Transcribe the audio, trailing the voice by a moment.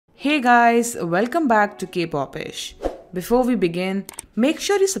Hey guys, welcome back to K-Pop-ish. Before we begin, make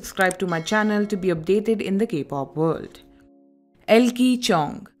sure you subscribe to my channel to be updated in the K-pop world. Elkie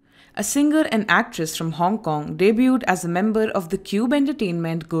Chong, a singer and actress from Hong Kong, debuted as a member of the Cube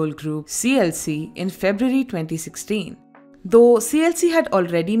Entertainment girl group CLC in February 2016. Though CLC had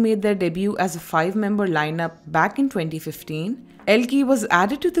already made their debut as a 5-member lineup back in 2015, Elkie was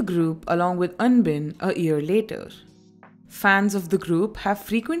added to the group along with Eunbin a year later. Fans of the group have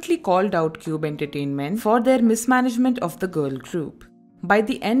frequently called out Cube Entertainment for their mismanagement of the girl group. By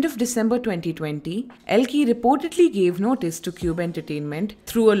the end of December 2020, Elkie reportedly gave notice to Cube Entertainment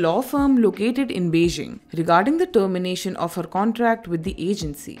through a law firm located in Beijing regarding the termination of her contract with the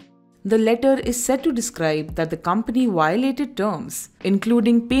agency. The letter is said to describe that the company violated terms,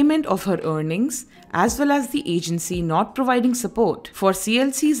 including payment of her earnings, as well as the agency not providing support for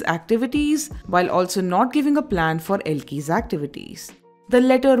CLC's activities while also not giving a plan for Elkie's activities. The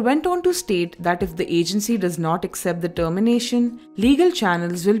letter went on to state that if the agency does not accept the termination, legal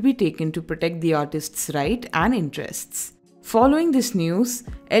channels will be taken to protect the artist's rights and interests. Following this news,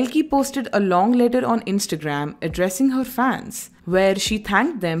 Elkie posted a long letter on Instagram addressing her fans, where she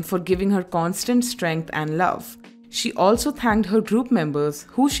thanked them for giving her constant strength and love. She also thanked her group members,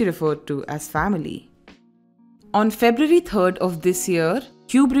 who she referred to as family. On February 3rd of this year,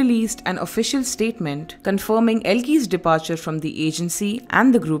 Cube released an official statement confirming Elkie's departure from the agency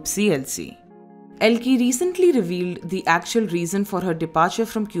and the group CLC. Elkie recently revealed the actual reason for her departure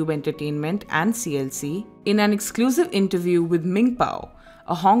from Cube Entertainment and CLC in an exclusive interview with Mingpao,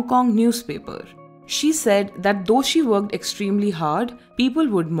 a Hong Kong newspaper. She said that though she worked extremely hard, people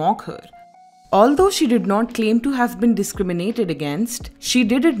would mock her. Although she did not claim to have been discriminated against, she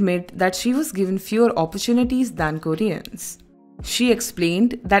did admit that she was given fewer opportunities than Koreans. She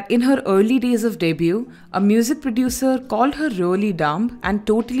explained that in her early days of debut, a music producer called her really dumb and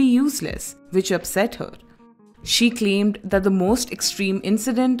totally useless, which upset her. She claimed that the most extreme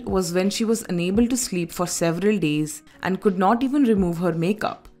incident was when she was unable to sleep for several days and could not even remove her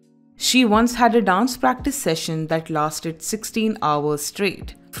makeup. She once had a dance practice session that lasted 16 hours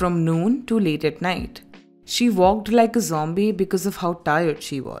straight, from noon to late at night. She walked like a zombie because of how tired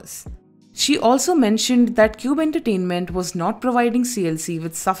she was. She also mentioned that Cube Entertainment was not providing CLC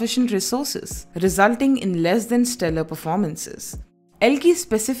with sufficient resources, resulting in less than stellar performances. Elkie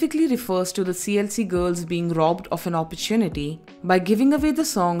specifically refers to the CLC girls being robbed of an opportunity by giving away the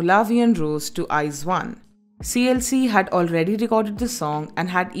song La Vie en Rose to IZ*ONE. CLC had already recorded the song and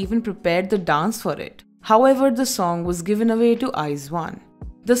had even prepared the dance for it. However, the song was given away to IZ*ONE.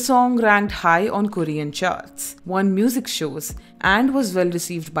 The song ranked high on Korean charts, won music shows, and was well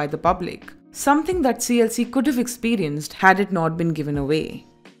received by the public, something that CLC could have experienced had it not been given away.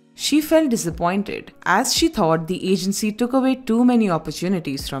 She felt disappointed, as she thought the agency took away too many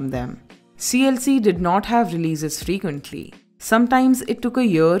opportunities from them. CLC did not have releases frequently. Sometimes it took a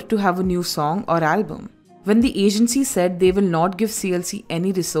year to have a new song or album. When the agency said they will not give CLC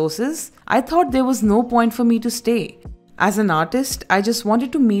any resources, I thought there was no point for me to stay. As an artist, I just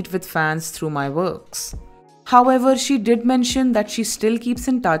wanted to meet with fans through my works. However, she did mention that she still keeps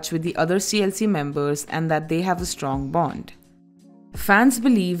in touch with the other CLC members and that they have a strong bond. Fans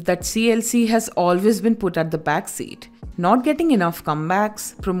believe that CLC has always been put at the backseat, not getting enough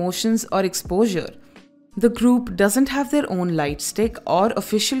comebacks, promotions, or exposure. The group doesn't have their own light stick or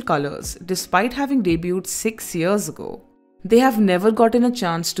official colors despite having debuted 6 years ago. They have never gotten a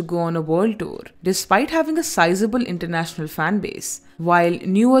chance to go on a world tour, despite having a sizable international fan base, while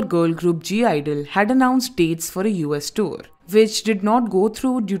newer girl group G-Idol had announced dates for a US tour, which did not go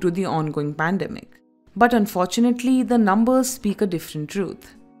through due to the ongoing pandemic. But unfortunately, the numbers speak a different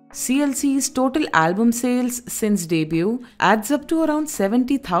truth. CLC's total album sales since debut adds up to around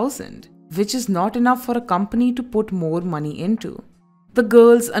 70,000, which is not enough for a company to put more money into. The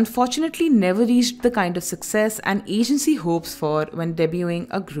girls unfortunately never reached the kind of success an agency hopes for when debuting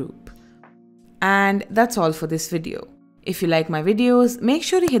a group. And that's all for this video. If you like my videos, make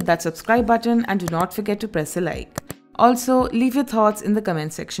sure you hit that subscribe button and do not forget to press a like. Also, leave your thoughts in the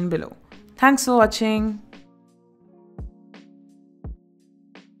comment section below. Thanks for watching.